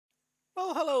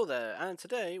Well, hello there, and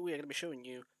today we are going to be showing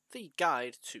you the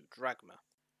guide to Dragma.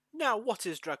 Now, what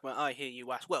is Dragma, I hear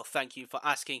you ask? Well, thank you for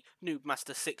asking,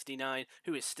 Noobmaster69,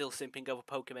 who is still simping over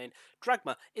Pokemon.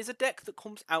 Dragma is a deck that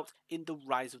comes out in the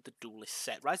Rise of the Duelist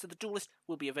set. Rise of the Duelist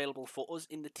will be available for us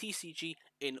in the TCG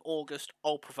in August,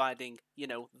 all providing,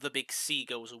 the big C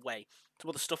goes away. Some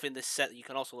other stuff in this set that you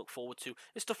can also look forward to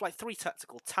is stuff like 3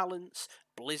 Tactical Talents,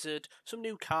 Blizzard, some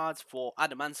new cards for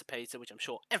Adamancipator, which I'm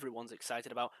sure everyone's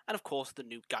excited about, and of course the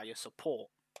new Gaia support.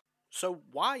 So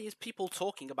why is people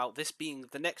talking about this being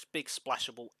the next big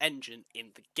splashable engine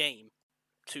in the game?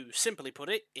 To simply put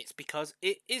it, it's because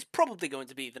it is probably going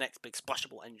to be the next big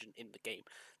splashable engine in the game.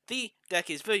 The deck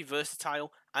is very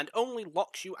versatile and only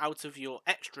locks you out of your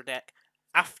extra deck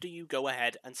after you go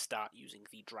ahead and start using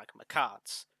the Dragma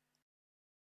cards.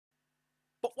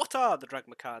 But what are the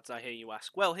Dragma cards, I hear you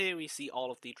ask? Well, here we see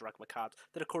all of the Dragma cards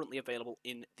that are currently available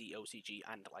in the OCG,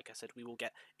 and like I said, we will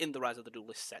get in the Rise of the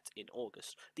Duelist set in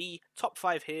August. The top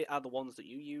 5 here are the ones that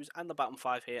you use, and the bottom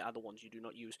 5 here are the ones you do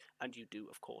not use, and you do,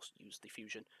 of course, use the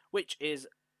Fusion, which is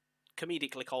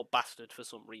comedically called Bastard for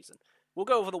some reason. We'll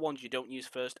go over the ones you don't use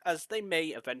first, as they may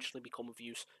eventually become of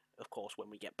use, of course, when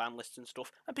we get ban lists and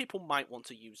stuff, and people might want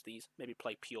to use these, maybe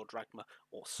play pure Dragma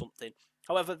or something.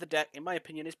 However, the deck, in my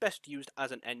opinion, is best used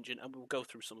as an engine, and we'll go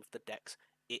through some of the decks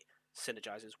it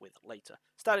synergizes with later.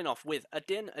 Starting off with a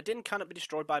Din. A Din cannot be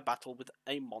destroyed by battle with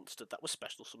a monster that was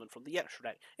special summoned from the extra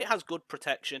deck. It has good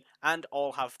protection, and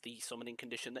all have the summoning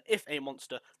condition that if a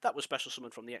monster that was special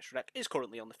summoned from the extra deck is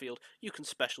currently on the field, you can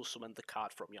special summon the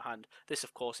card from your hand. This,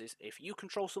 of course, is if you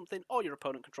control something or your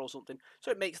opponent controls something,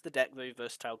 so it makes the deck very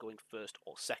versatile going first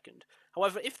or second.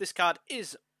 However, if this card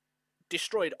is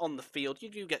destroyed on the field, you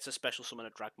do get to special summon a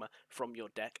Dragma from your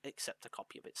deck, except a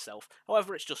copy of itself.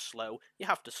 However, it's just slow. You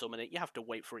have to summon it, you have to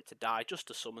wait for it to die just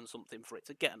to summon something for it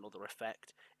to get another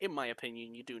effect. In my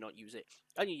opinion, you do not use it,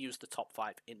 and you use the top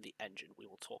 5 in the engine we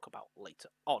will talk about later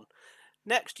on.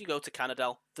 Next, you go to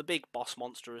Canadel, the big boss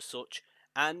monster as such,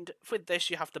 and with this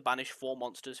you have to banish 4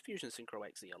 monsters, Fusion Synchro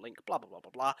Exia Link, blah blah blah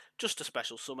blah blah, just to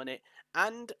special summon it,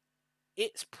 and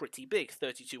it's pretty big.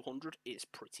 3200 is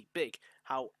pretty big.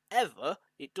 However,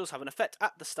 it does have an effect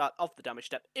at the start of the damage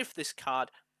step. If this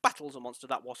card battles a monster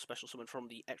that was special summoned from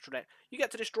the extra deck, you get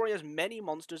to destroy as many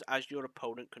monsters as your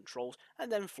opponent controls,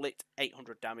 and then inflict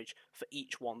 800 damage for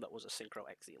each one that was a Synchro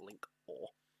Exia Link or,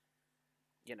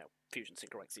 Fusion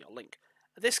Synchro Exia Link.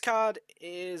 This card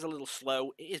is a little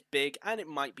slow, it is big, and it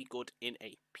might be good in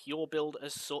a pure build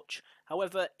as such.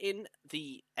 However, in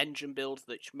the engine build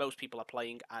that most people are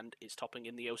playing and is topping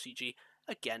in the OCG,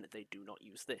 again, they do not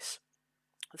use this.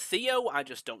 Theo, I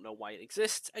just don't know why it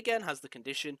exists, again has the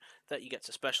condition that you get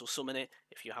to special summon it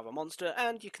if you have a monster,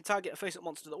 and you can target a face-up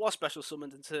monster that was special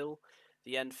summoned until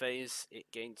the end phase. It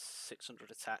gains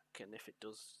 600 attack, and if it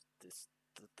does,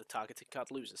 the targeted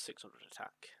card loses 600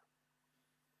 attack.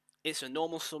 It's a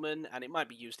normal summon, and it might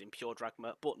be used in pure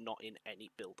Dragma, but not in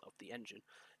any build of the engine.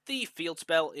 The field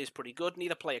spell is pretty good.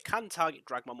 Neither player can target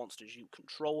Dragma monsters you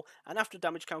control, and after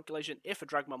damage calculation, if a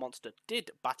Dragma monster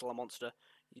did battle a monster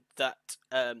that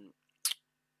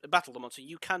battle the monster,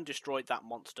 you can destroy that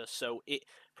monster, so it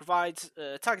provides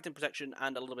targeting protection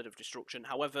and a little bit of destruction.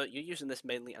 However, you're using this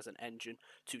mainly as an engine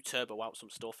to turbo out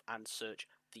some stuff and search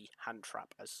the hand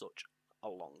trap as such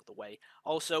along the way.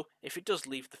 Also, if it does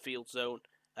leave the field zone,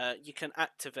 you can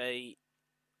activate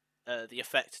the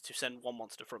effect to send one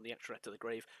monster from the extra deck to the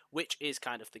grave, which is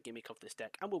kind of the gimmick of this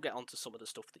deck, and we'll get onto some of the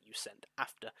stuff that you send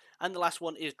after. And the last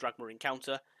one is Dragma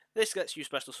Encounter. This lets you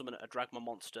special summon a Dragma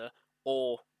monster,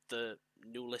 or the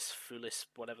Nulis, Fulis,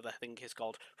 whatever the thing is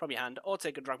called, from your hand, or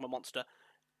take a Dragma monster,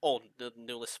 or the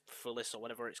Nulis, Fulis, or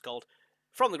whatever it's called,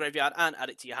 from the graveyard and add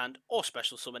it to your hand, or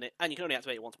special summon it, and you can only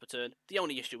activate it once per turn. The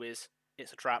only issue is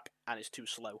it's a trap and it's too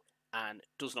slow and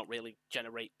does not really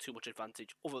generate too much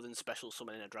advantage other than special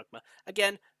summoning a Dragma.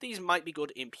 Again, these might be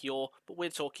good in pure, but we're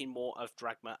talking more of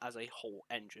Dragma as a whole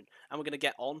engine. And we're going to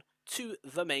get on to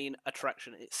the main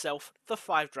attraction itself, the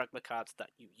 5 Dragma cards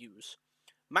that you use.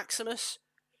 Maximus,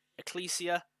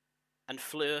 Ecclesia, and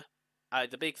Fleur are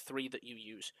the big 3 that you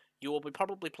use. You will be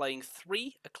probably playing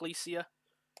 3 Ecclesia,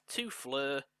 2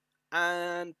 Fleur,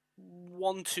 and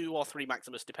 1, 2, or 3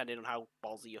 Maximus, depending on how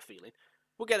ballsy you're feeling.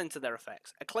 We'll get into their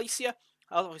effects. Ecclesia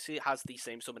obviously has the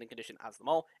same summoning condition as them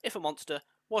all. If a monster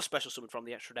was special summoned from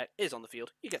the extra deck is on the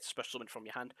field, you get to special summon from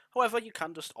your hand. However, you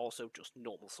can just also just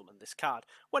normal summon this card.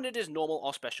 When it is normal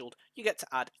or specialed, you get to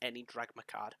add any Dragma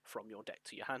card from your deck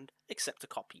to your hand, except a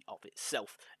copy of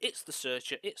itself. It's the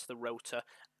Searcher, it's the Rotor,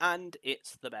 and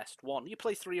it's the best one. You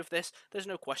play 3 of this, there's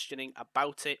no questioning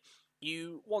about it.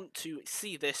 you want to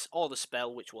see this or the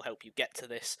spell which will help you get to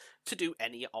this to do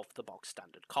any of the bog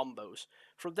standard combos.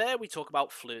 From there we talk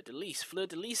about Fleur de Lis. Fleur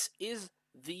de Lis is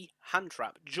the hand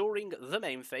trap during the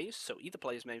main phase, so either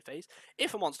player's main phase.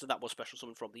 If a monster that was special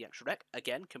summoned from the extra deck,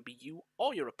 again can be you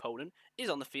or your opponent, is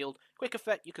on the field, quick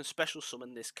effect, you can special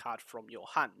summon this card from your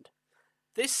hand.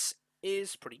 This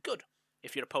is pretty good.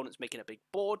 If your opponent's making a big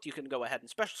board, you can go ahead and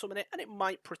special summon it, and it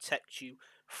might protect you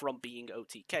from being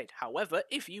OTK'd. However,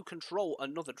 if you control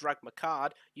another Dragma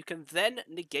card, you can then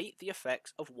negate the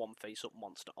effects of one face-up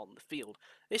monster on the field.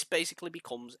 This basically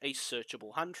becomes a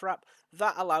searchable hand trap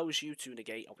that allows you to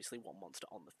negate, obviously, one monster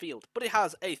on the field. But it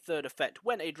has a third effect.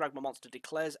 When a Dragma monster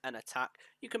declares an attack,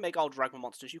 you can make all Dragma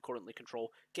monsters you currently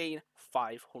control gain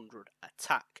 500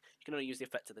 attack. You can only use the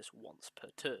effect of this once per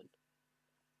turn.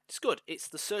 It's good. It's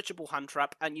the searchable hand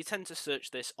trap, and you tend to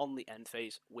search this on the end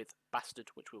phase with Bastard,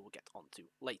 which we will get onto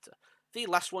later. The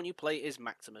last one you play is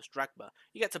Maximus Dragma.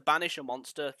 You get to banish a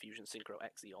monster, Fusion, Synchro,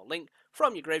 XE, or Link,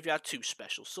 from your graveyard to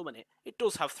special summon it. It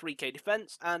does have 3k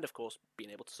defense, and of course, being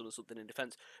able to summon something in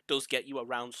defense does get you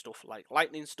around stuff like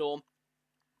Lightning Storm,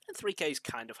 and 3k is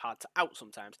kind of hard to out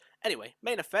sometimes. Anyway,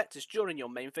 main effect is during your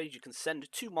main phase you can send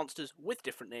 2 monsters with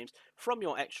different names from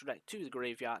your extra deck to the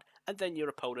graveyard, and then your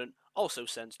opponent also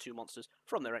sends 2 monsters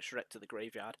from their extra deck to the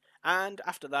graveyard. And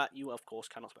after that, you of course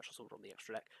cannot special summon from the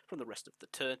extra deck from the rest of the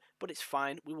turn, but it's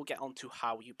fine, we will get on to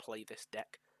how you play this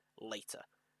deck later.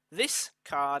 This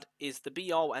card is the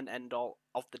be-all and end-all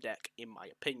of the deck, in my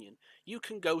opinion. You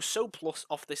can go so plus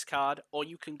off this card, or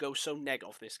you can go so neg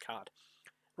off this card.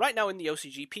 Right now in the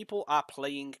OCG, people are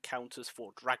playing counters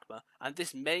for Dragma, and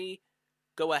this may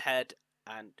go ahead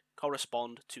and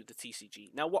correspond to the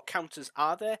TCG. Now, what counters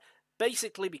are there?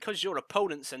 Basically, because your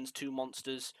opponent sends 2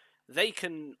 monsters, they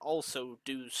can also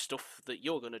do stuff that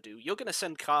you're going to do. You're going to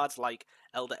send cards like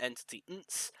Elder Entity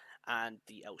Nts and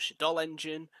the El Shadol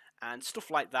engine and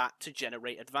stuff like that to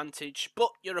generate advantage, but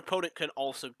your opponent can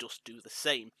also just do the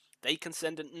same. They can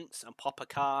send an Nts and pop a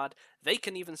card. They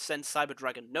can even send Cyber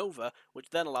Dragon Nova, which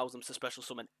then allows them to special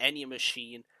summon any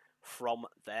machine from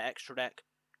their extra deck.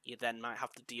 You then might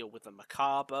have to deal with a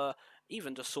Macabre,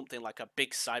 even just something like a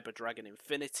big Cyber Dragon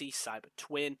Infinity, Cyber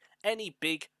Twin. Any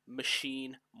big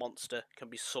machine monster can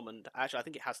be summoned. Actually, I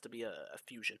think it has to be a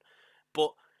fusion.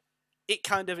 But it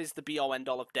kind of is the be-all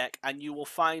end-all of deck, and you will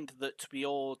find that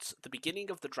towards the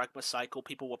beginning of the Dragma cycle,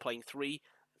 people were playing 3,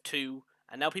 2,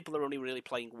 and now people are only really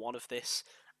playing 1 of this.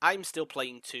 I'm still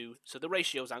playing 2, so the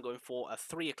ratios I'm going for are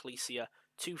 3 Ecclesia,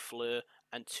 2 Fleur,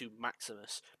 and 2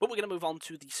 Maximus. But we're going to move on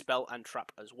to the spell and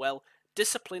trap as well.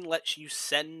 Discipline lets you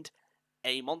send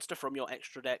a monster from your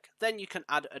extra deck, then you can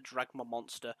add a Dragma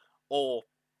monster, or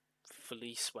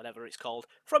Felice, whatever it's called,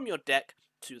 from your deck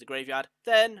to the graveyard,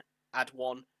 then add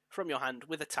 1 from your hand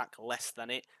with attack less than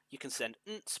it. You can send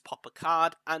Nts, pop a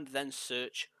card, and then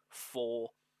search for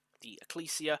the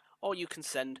Ecclesia, or you can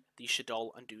send the Shadol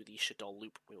and do the Shadol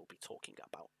loop we will be talking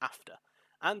about after.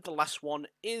 And the last one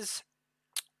is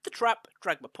the trap,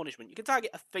 Dragma Punishment. You can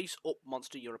target a face-up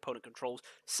monster your opponent controls,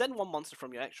 send 1 monster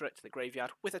from your extra deck to the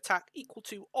graveyard with attack equal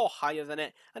to or higher than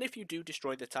it, and if you do,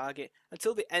 destroy the target.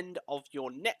 Until the end of your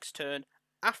next turn,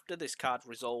 after this card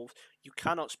resolves, you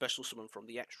cannot special summon from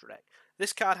the extra deck.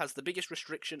 This card has the biggest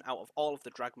restriction out of all of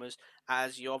the Dragmas,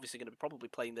 as you're obviously going to be probably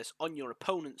playing this on your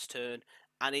opponent's turn,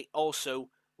 and it also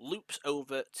loops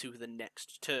over to the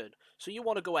next turn. So you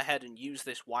want to go ahead and use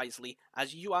this wisely,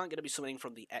 as you aren't going to be summoning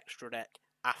from the extra deck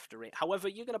after it. However,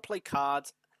 you're going to play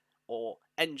cards or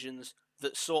engines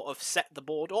that sort of set the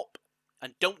board up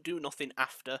and don't do nothing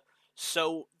after,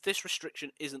 so this restriction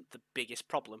isn't the biggest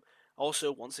problem.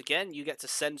 Also, once again, you get to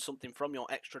send something from your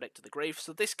extra deck to the grave,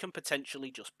 so this can potentially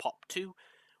just pop 2,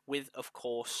 with, of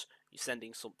course, you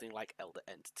sending something like Elder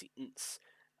Entity Nts.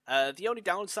 The only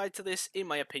downside to this, in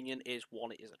my opinion, is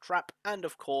 1, it is a trap, and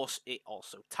of course, it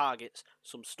also targets.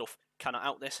 Some stuff cannot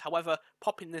out this. However,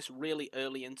 popping this really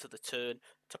early into the turn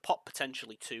to pop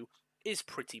potentially 2 is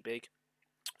pretty big.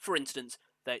 For instance,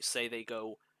 let's say they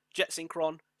go Jet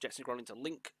Synchron into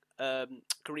Link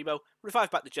Karibo,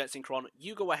 revive back the Jet Synchron,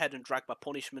 you go ahead and Dragma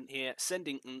Punishment here,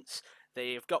 sending Nts,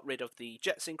 they've got rid of the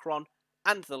Jet Synchron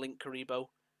and the Link Karibo,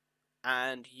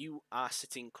 and you are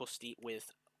sitting custody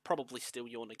with probably still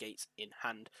your negates in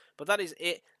hand. But that is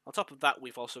it. On top of that,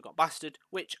 we've also got Bastard,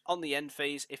 which on the end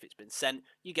phase, if it's been sent,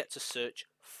 you get to search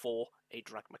for a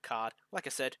Dragma card. Like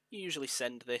I said, you usually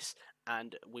send this,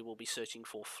 and we will be searching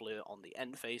for Fleur on the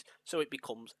end phase, so it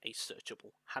becomes a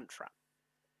searchable hand trap.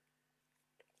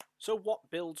 So what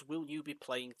builds will you be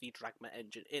playing the Dragma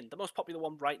engine in? The most popular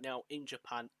one right now in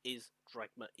Japan is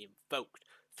Dragma Invoked.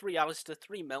 3 Alistair,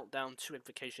 3 Meltdown, 2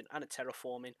 Invocation, and a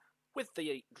Terraforming. with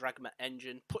the Dragma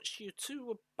engine puts you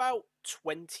to about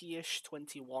 20-ish,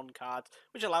 21 cards,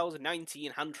 which allows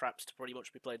 19 hand traps to pretty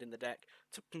much be played in the deck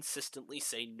to consistently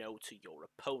say no to your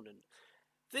opponent.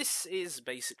 This is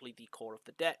basically the core of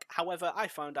the deck. However, I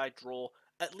found I draw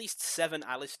at least 7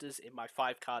 Alistairs in my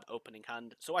 5-card opening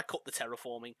hand, so I cut the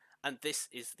terraforming, and this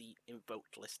is the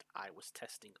Invoked list I was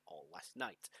testing all last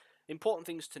night. Important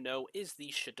things to know is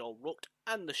the Shaddoll Rukt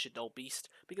and the Shaddoll Beast,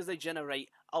 because they generate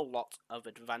a lot of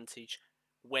advantage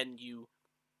when you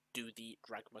do the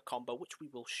Dragma combo, which we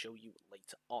will show you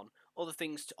later on. Other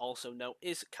things to also note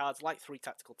is cards like 3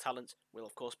 Tactical Talents will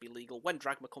of course be legal when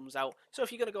Dragma comes out, so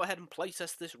if you're going to go ahead and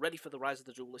playtest this ready for the Rise of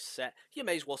the Duelist set, you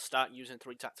may as well start using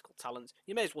 3 Tactical Talents,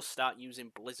 you may as well start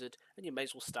using Blizzard, and you may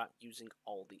as well start using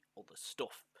all the other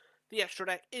stuff. The extra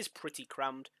deck is pretty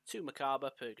crammed: 2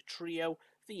 Macabre per trio,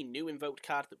 the new Invoked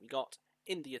card that we got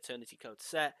in the Eternity Code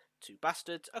set, 2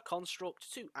 Bastards, a Construct,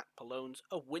 2 Aqualones,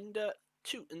 a Winder,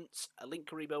 2 Unts, a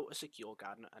Linkaribo, a Secure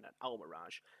Gardener, and an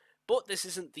Almirage. But this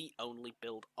isn't the only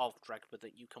build of Dragma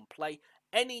that you can play.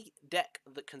 Any deck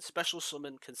that can special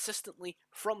summon consistently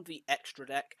from the extra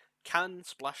deck can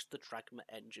splash the Dragma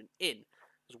engine in,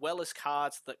 as well as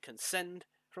cards that can send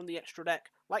from the extra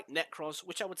deck, like Nekroz,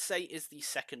 which I would say is the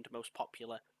second most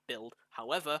popular build.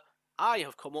 However, I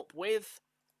have come up with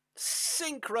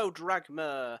Synchro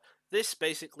Dragma. This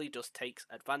basically just takes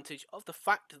advantage of the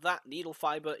fact that Needle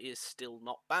Fiber is still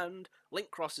not banned,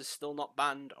 Link Cross is still not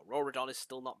banned, Auroradon is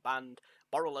still not banned,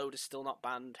 Borreload is still not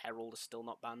banned, Herald is still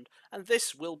not banned, and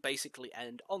this will basically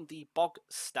end on the bog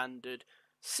standard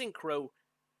Synchro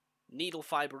Needle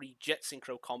Fibery Jet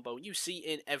Synchro combo you see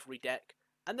in every deck.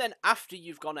 And then after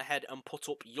you've gone ahead and put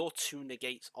up your 2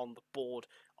 negates on the board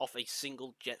off a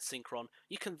single Jet Synchron,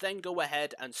 you can then go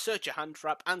ahead and search a hand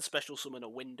trap and special summon a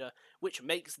Winder, which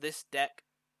makes this deck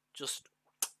just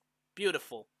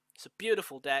beautiful. It's a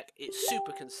beautiful deck, it's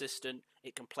super consistent,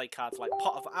 it can play cards like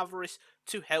Pot of Avarice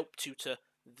to help tutor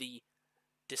the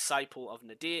Disciple of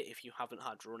Nadir if you haven't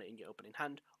had drawn it in your opening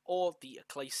hand, or the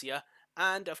Ecclesia,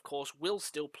 and of course will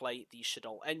still play the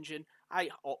Shaddoll engine. I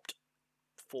opt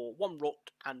for 1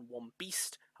 Rukt and 1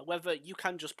 Beast. However, you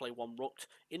can just play 1 Rukt.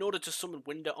 In order to summon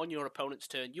Winder on your opponent's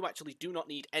turn, you actually do not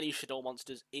need any Shaddoll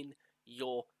monsters in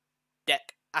your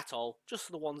deck at all,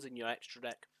 just the ones in your extra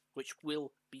deck, which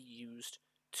will be used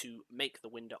to make the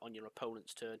Winder on your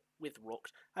opponent's turn with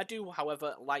Rukt. I do,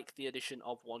 however, like the addition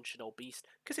of 1 Shaddoll Beast,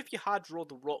 because if you hard draw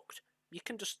the Rukt, you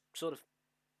can just sort of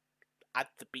add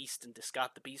the Beast and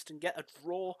discard the Beast and get a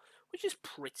draw, which is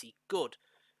pretty good.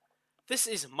 This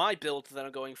is my build that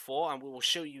I'm going for, and we will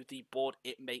show you the board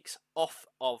it makes off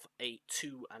of a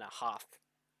 2.5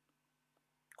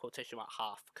 quotation mark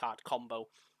half card combo,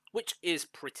 which is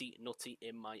pretty nutty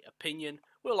in my opinion.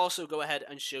 We'll also go ahead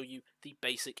and show you the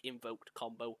basic Invoked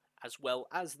combo as well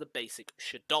as the basic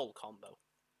Shaddoll combo.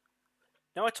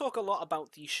 Now, I talk a lot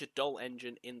about the Shaddoll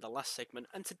engine in the last segment,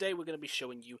 and today we're going to be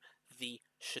showing you the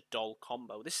Shaddoll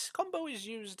combo. This combo is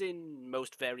used in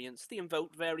most variants. The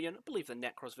Invoked variant, I believe the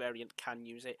Nekroz variant can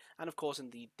use it, and of course in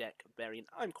the deck variant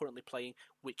I'm currently playing,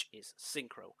 which is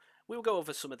Synchro. We will go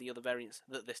over some of the other variants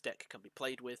that this deck can be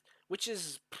played with, which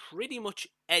is pretty much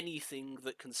anything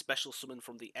that can special summon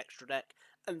from the extra deck,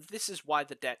 and this is why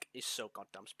the deck is so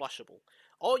goddamn splashable.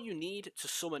 All you need to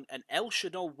summon an El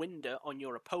Shaddoll Winder on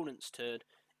your opponent's turn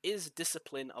is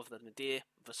Discipline of the Nadir,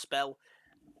 the spell,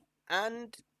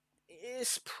 and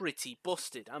it's pretty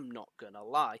busted, I'm not gonna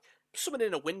lie.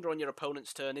 Summoning a Winder on your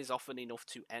opponent's turn is often enough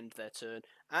to end their turn,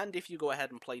 and if you go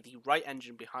ahead and play the right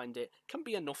engine behind it, can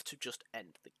be enough to just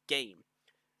end the game.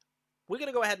 We're going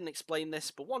to go ahead and explain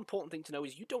this, but one important thing to know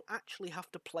is you don't actually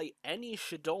have to play any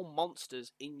Shaddoll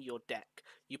monsters in your deck.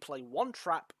 You play 1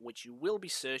 trap, which you will be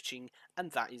searching,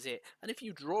 and that is it. And if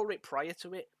you draw it prior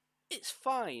to it, it's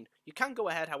fine. You can go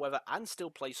ahead, however, and still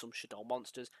play some Shaddoll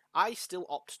monsters. I still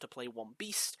opt to play 1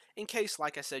 Beast, in case,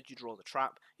 like I said, you draw the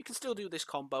trap. You can still do this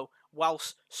combo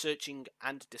whilst searching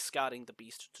and discarding the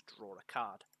Beast to draw a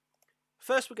card.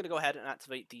 First, we're going to go ahead and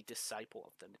activate the Disciple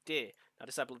of the Nadir. Now,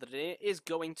 Disciple of the Nadir is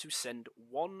going to send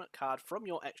 1 card from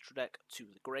your extra deck to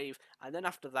the grave, and then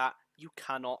after that, you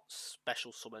cannot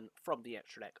special summon from the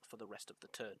extra deck for the rest of the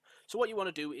turn. So what you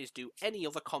want to do is do any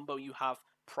other combo you have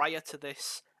prior to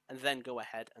this, and then go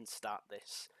ahead and start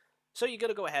this. So you're going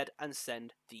to go ahead and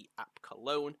send the App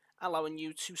Cologne, allowing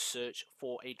you to search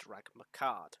for a Dragma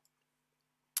card.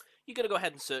 You're going to go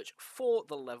ahead and search for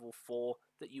the level 4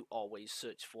 that you always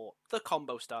search for, the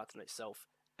combo starter itself,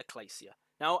 Ecclesia.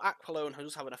 Now, Aqualone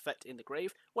does have an effect in the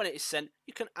grave. When it is sent,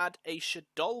 you can add a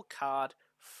Shaddoll card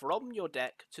from your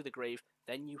deck to the grave,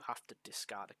 then you have to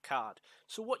discard a card.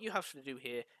 So what you have to do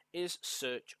here is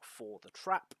search for the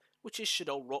trap, which is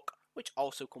Shaddoll Rukt which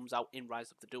also comes out in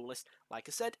Rise of the Duelist. Like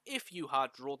I said, if you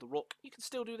hard draw the Rook, you can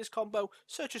still do this combo.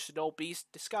 Search a Shadow Beast,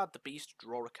 discard the Beast,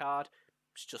 draw a card.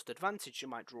 It's just advantage. You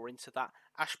might draw into that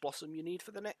Ash Blossom you need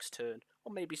for the next turn,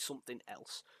 or maybe something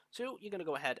else. So you're going to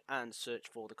go ahead and search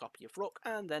for the copy of Rook,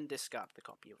 and then discard the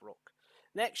copy of Rook.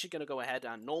 Next, you're going to go ahead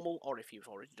and normal, or if you've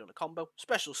already done a combo,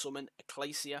 special summon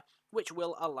Ecclesia, which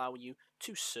will allow you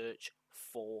to search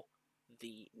for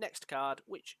the next card,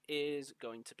 which is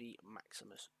going to be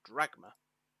Maximus Dragma.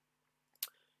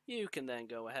 You can then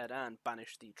go ahead and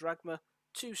banish the Dragma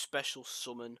to special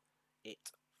summon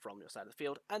it from your side of the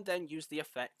field, and then use the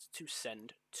effect to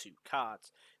send 2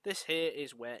 cards. This here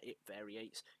is where it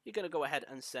variates. You're going to go ahead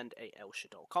and send a El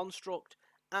Shaddai Construct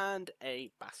and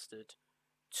a Bastard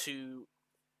to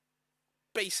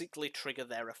basically trigger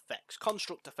their effects.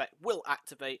 Construct effect will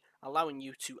activate, allowing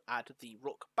you to add the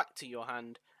Rook back to your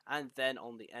hand, and then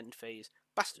on the end phase,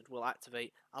 Bastard will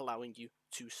activate, allowing you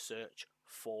to search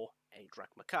for a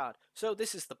Dragma card. So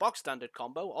this is the box standard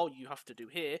combo. All you have to do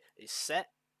here is set,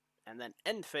 and then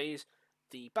end phase,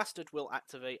 the Bastard will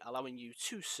activate, allowing you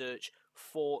to search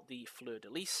for the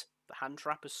Fleur-de-Lis, the hand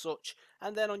trap as such,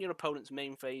 and then on your opponent's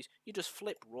main phase, you just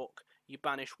flip Rook, you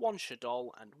banish 1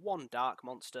 Shadow and 1 Dark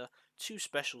Monster to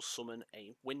special summon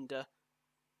a Winder,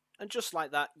 and just like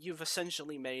that, you've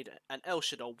essentially made an El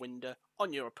Shaddai Winder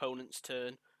on your opponent's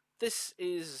turn. This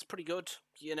is pretty good.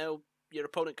 You know, your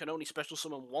opponent can only special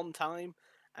summon 1 time,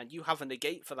 and you have a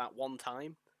negate for that 1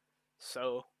 time.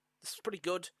 So, this is pretty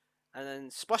good. And then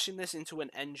splashing this into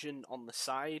an engine on the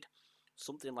side,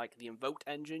 something like the Invoked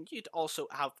engine, you'd also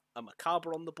have a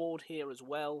Macabre on the board here as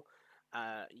well.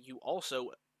 You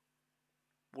also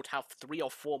would have 3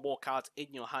 or 4 more cards in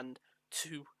your hand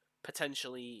to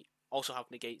potentially also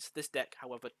have negates. This deck,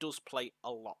 however, does play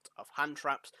a lot of hand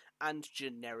traps and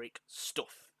generic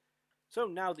stuff. So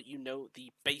now that you know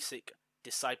the basic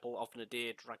Disciple of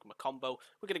Nadir Dragma combo,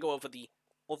 we're going to go over the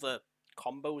other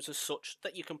combos as such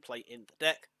that you can play in the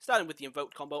deck, starting with the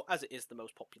Invoked combo as it is the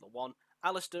most popular one.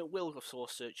 Alistair will of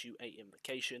course search you a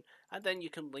Invocation, and then you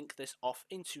can link this off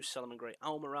into Salamangreat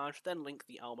Almirage, then link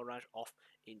the Almirage off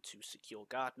into Secure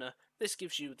Gardener. This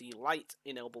gives you the light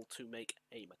enable to make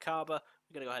a Macabre.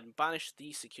 We're going to go ahead and banish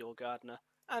the Secure Gardener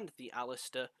and the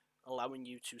Alistair, allowing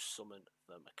you to summon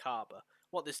the Macabre.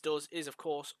 What this does is, of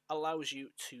course, allows you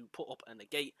to put up a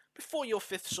negate before your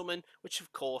 5th summon, which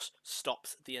of course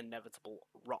stops the inevitable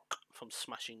Rock from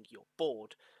smashing your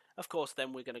board. Of course,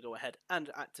 then we're going to go ahead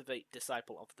and activate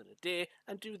Disciple of the Nadir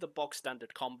and do the bog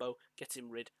standard combo, getting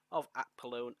rid of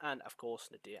Akpalone, and of course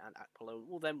Nadir and Akpalone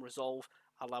will then resolve,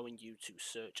 allowing you to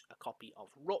search a copy of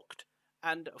Rooked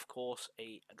and of course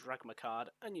a Dragma card,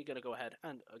 and you're going to go ahead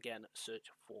and again search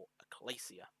for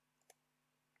Ecclesia.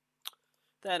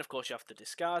 Then, of course, you have to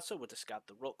discard, so we'll discard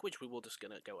the Rook, which we will just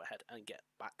going to go ahead and get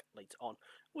back later on.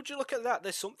 Would you look at that?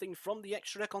 There's something from the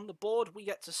extra deck on the board. We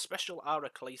get to special our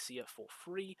Ecclesia for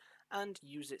free and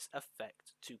use its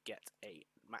effect to get a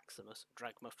Maximus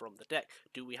Dragma from the deck.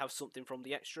 Do we have something from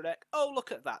the extra deck? Oh,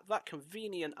 look at that. That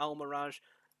convenient Almirage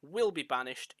will be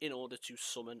banished in order to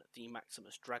summon the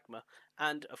Maximus Dragma.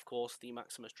 And, of course, the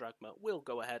Maximus Dragma will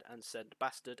go ahead and send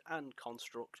Bastard and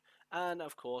Construct. And,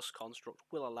 of course, Construct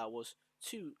will allow us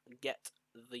to get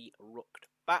the Rooked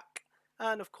back,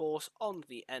 and of course on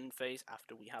the end phase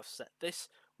after we have set this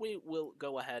we will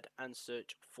go ahead and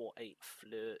search for a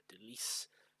Fleur-de-Lis.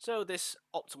 So this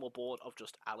optimal board of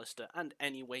just Alistair and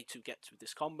any way to get to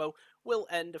this combo will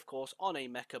end of course on a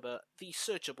Macabre, the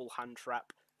searchable hand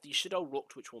trap, the Shadow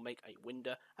Rooked which will make a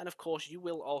Winder, and of course you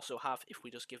will also have, if we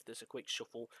just give this a quick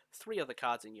shuffle, 3 other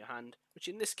cards in your hand, which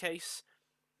in this case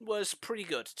was pretty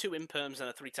good. 2 imperms and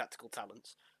a 3 tactical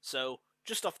talents. So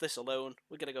just off this alone,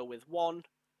 we're going to go with 1,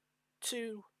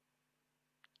 2,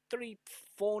 3,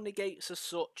 4 negates as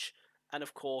such, and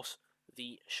of course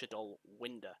the Shadow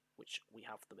Winder, which we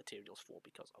have the materials for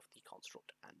because of the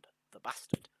Construct and the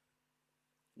Bastard.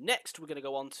 Next, we're going to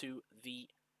go on to the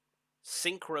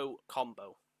Synchro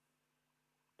combo.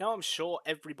 Now, I'm sure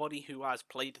everybody who has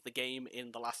played the game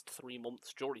in the last 3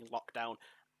 months during lockdown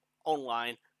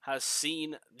online has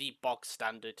seen the bog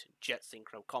standard Jet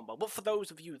Synchro combo, but for those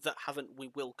of you that haven't, we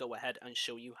will go ahead and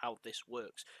show you how this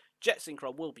works. Jet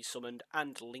Synchro will be summoned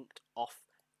and linked off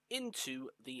into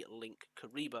the Link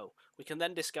Karibo. We can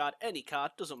then discard any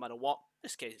card, doesn't matter what, in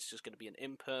this case it's just going to be an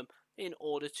Imperm, in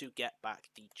order to get back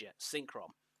the Jet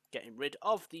Synchron. Getting rid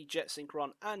of the Jet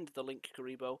Synchron and the Link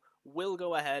Karibo will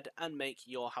go ahead and make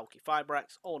your Hauki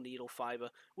Fibrax or Needle Fiber,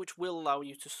 which will allow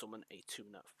you to summon a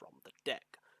tuner from the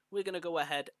deck. We're going to go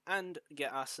ahead and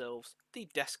get ourselves the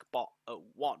Deskbot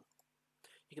 01.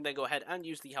 You can then go ahead and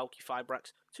use the Hauki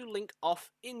Fibrax to link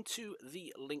off into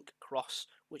the Link Cross,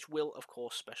 which will of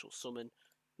course special summon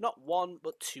not one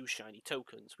but two shiny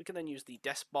tokens. We can then use the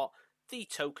Despot, the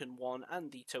token 1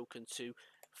 and the token 2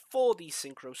 for the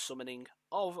synchro summoning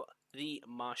of the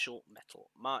Martial Metal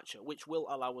Marcher, which will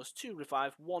allow us to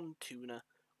revive one tuner,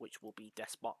 which will be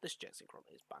Despot. This Jet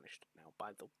Synchron is banished now,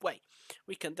 by the way.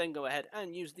 We can then go ahead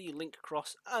and use the Link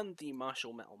Cross and the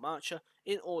Martial Metal Marcher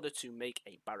in order to make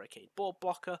a Barricade Board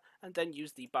Blocker, and then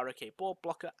use the Barricade Board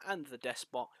Blocker and the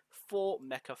Despot for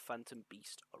Mecha Phantom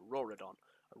Beast Auroradon.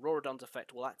 Auroradon's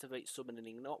effect will activate,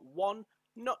 summoning not one,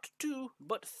 not two,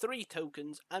 but three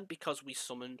tokens, and because we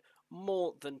summoned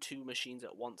more than two machines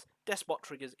at once, Despot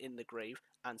triggers in the grave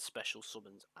and special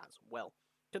summons as well.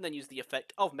 Can then use the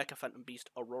effect of Mecha Phantom Beast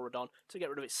Auroradon to get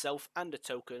rid of itself and a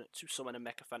token to summon a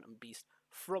Mecha Phantom Beast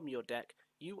from your deck.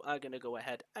 You are going to go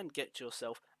ahead and get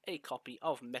yourself a copy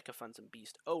of Mecha Phantom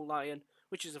Beast O-Lion,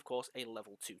 which is of course a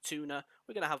level 2 tuner.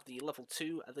 We're going to have the level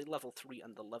 2, the level 3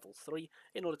 and the level 3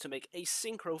 in order to make a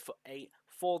synchro for 8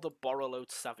 for the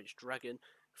Borreload Savage Dragon.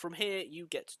 From here you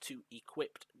get to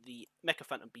equip the Mecha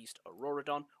Phantom Beast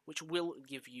Auroradon, which will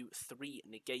give you 3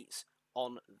 negates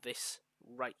on this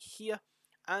right here,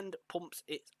 and pumps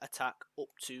its attack up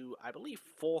to, I believe,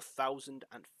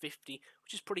 4,050,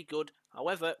 which is pretty good.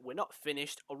 However, we're not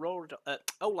finished.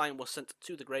 O-Line was sent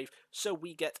to the grave, so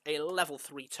we get a level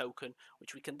 3 token,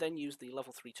 which we can then use the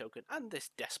level 3 token and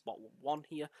this Despot 1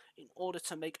 here in order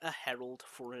to make a Herald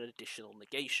for an additional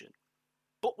negation.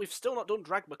 But we've still not done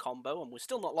Dragma combo, and we're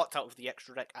still not locked out of the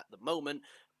extra deck at the moment.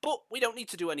 But we don't need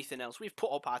to do anything else. We've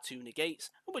put up our 2 negates,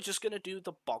 and we're just going to do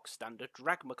the bog standard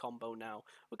Dragma combo now.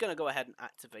 We're going to go ahead and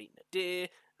activate Nadir,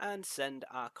 and send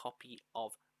our copy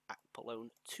of Aquapolone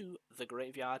to the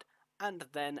graveyard, and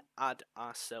then add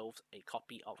ourselves a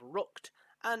copy of Rucked,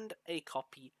 and a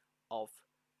copy of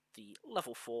the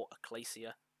level 4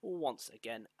 Ecclesia once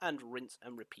again, and rinse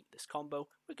and repeat this combo.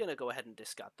 We're going to go ahead and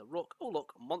discard the Rook. Oh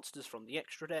look, monsters from the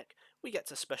extra deck. We get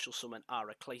to special summon our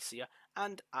Ecclesia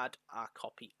and add our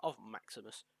copy of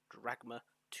Maximus Dragma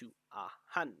to our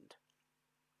hand.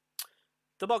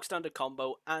 The bog standard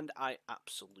combo, and I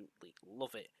absolutely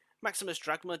love it. Maximus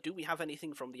Dragma, do we have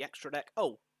anything from the extra deck?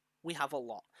 Oh, we have a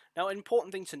lot. Now, an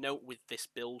important thing to note with this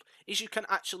build is you can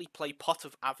actually play Pot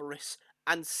of Avarice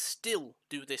and still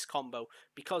do this combo,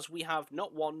 because we have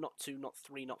not 1, not 2, not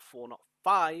 3, not 4, not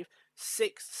 5,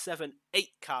 6, 7, 8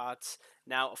 cards.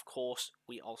 Now, of course,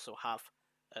 we also have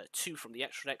 2 from the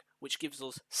extra deck, which gives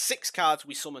us 6 cards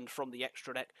we summoned from the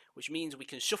extra deck, which means we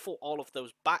can shuffle all of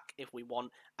those back if we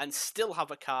want, and still have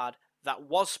a card that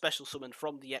was special summoned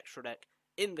from the extra deck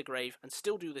in the grave, and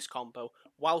still do this combo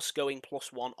whilst going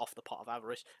 +1 off the Pot of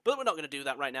Avarice. But we're not going to do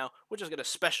that right now. We're just going to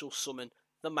special summon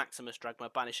the Maximus Dragma,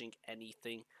 banishing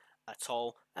anything at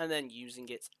all, and then using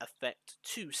its effect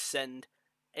to send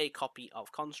a copy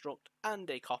of Construct and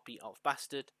a copy of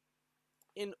Bastard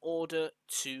in order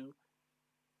to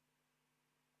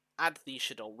add the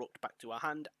Shadow Rucked back to our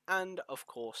hand, and of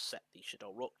course set the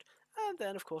Shadow Rucked. And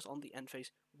then of course on the end phase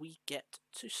we get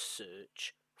to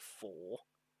search for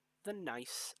the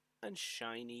nice and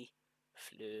shiny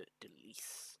Fleur de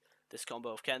Lis. This combo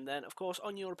of Ken then, of course,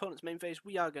 on your opponent's main phase,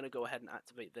 we are going to go ahead and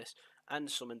activate this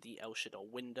and summon the El Shadow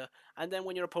Winder. And then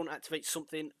when your opponent activates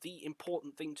something, the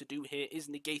important thing to do here is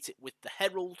negate it with the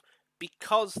Herald,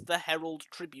 because the Herald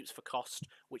tributes for cost,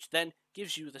 which then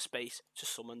gives you the space to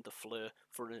summon the Fleur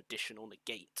for an additional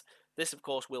negate. This, of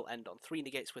course, will end on 3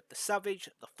 negates with the Savage,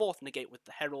 the 4th negate with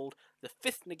the Herald, the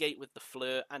 5th negate with the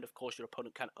Fleur, and of course your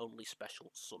opponent can only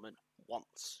special summon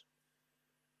once.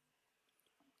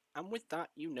 And with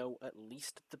that, you know at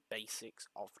least the basics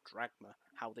of Dragma,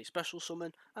 how they special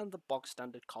summon, and the bog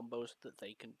standard combos that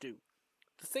they can do.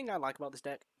 The thing I like about this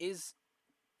deck is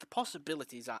the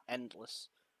possibilities are endless.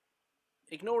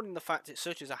 Ignoring the fact it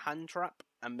searches a hand trap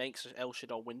and makes an El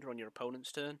Shadow Winder on your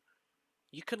opponent's turn,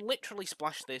 you can literally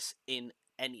splash this in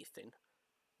anything.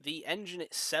 The engine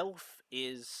itself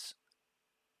is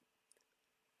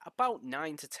about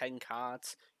 9 to 10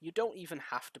 cards. You don't even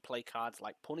have to play cards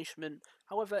like Punishment.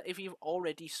 However, if you've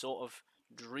already sort of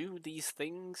drew these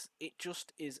things, it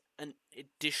just is an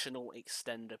additional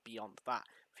extender beyond that.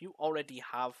 If you already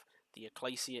have the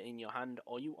Ecclesia in your hand,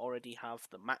 or you already have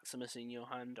the Maximus in your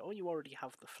hand, or you already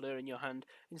have the Fleur in your hand,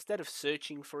 instead of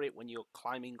searching for it when you're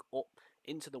climbing up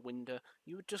into the window,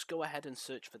 you would just go ahead and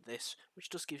search for this, which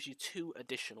just gives you 2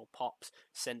 additional pops,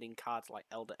 sending cards like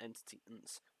Elder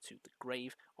Entitants to the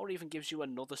grave, or even gives you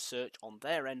another search on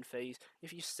their end phase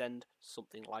if you send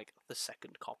something like the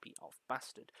 2nd copy of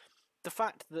Bastard. The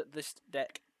fact that this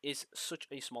deck is such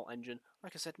a small engine,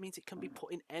 like I said, means it can be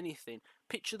put in anything.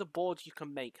 Picture the board you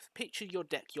can make. Picture your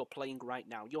deck you're playing right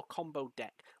now, your combo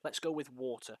deck. Let's go with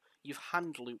water. You've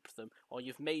hand looped them, or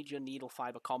you've made your needle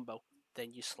fiber combo.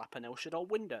 Then you slap an Elshador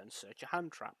Winder and search a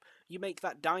hand trap. You make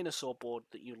that dinosaur board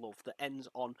that you love that ends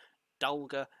on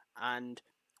Dalga and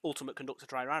Ultimate Conductor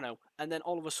Tyrano, and then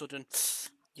all of a sudden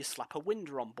you slap a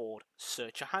Winder on board,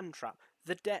 search a hand trap.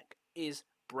 The deck is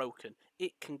broken.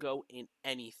 It can go in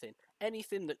anything.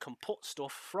 Anything that can put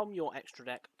stuff from your extra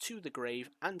deck to the grave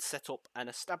and set up an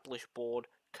established board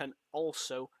can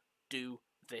also do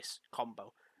this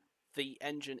combo. The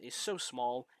engine is so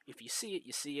small, if you see it,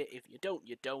 you see it, if you don't,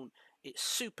 you don't. It's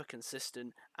super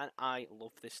consistent, and I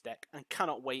love this deck, and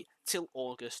cannot wait till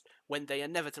August, when they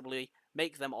inevitably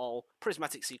make them all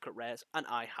Prismatic Secret Rares, and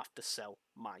I have to sell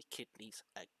my kidneys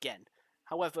again.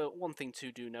 However, one thing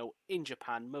to do know, in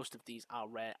Japan, most of these are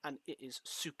rare, and it is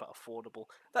super affordable.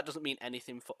 That doesn't mean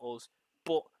anything for us,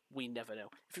 but we never know.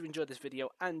 If you've enjoyed this video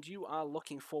and you are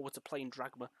looking forward to playing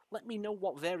Dragma, let me know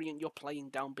what variant you're playing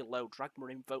down below. Dragma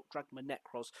Invoked, Dragma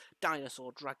Nekroz,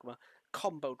 Dinosaur Dragma,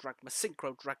 Combo Dragma,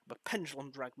 Synchro Dragma,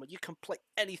 Pendulum Dragma. You can play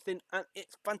anything and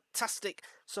it's fantastic.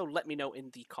 So let me know in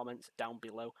the comments down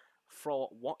below for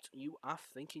what you are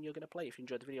thinking you're going to play. If you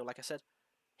enjoyed the video, like I said,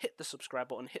 hit the subscribe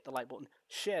button, hit the like button,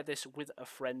 share this with a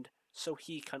friend so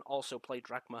he can also play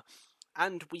Dragma,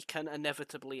 and we can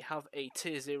inevitably have a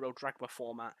tier 0 Dragma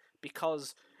format,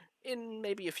 because in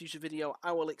maybe a future video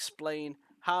I will explain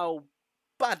how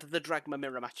bad the Dragma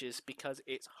mirror match is, because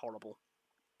it's horrible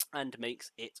and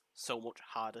makes it so much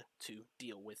harder to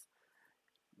deal with.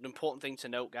 An important thing to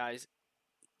note, guys,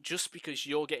 just because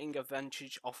you're getting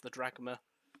advantage off the Dragma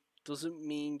doesn't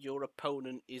mean your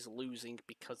opponent is losing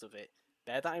because of it.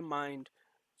 Bear that in mind.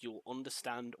 You'll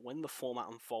understand when the format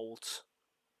unfolds.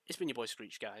 It's been your boy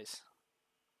Screech, guys.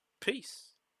 Peace.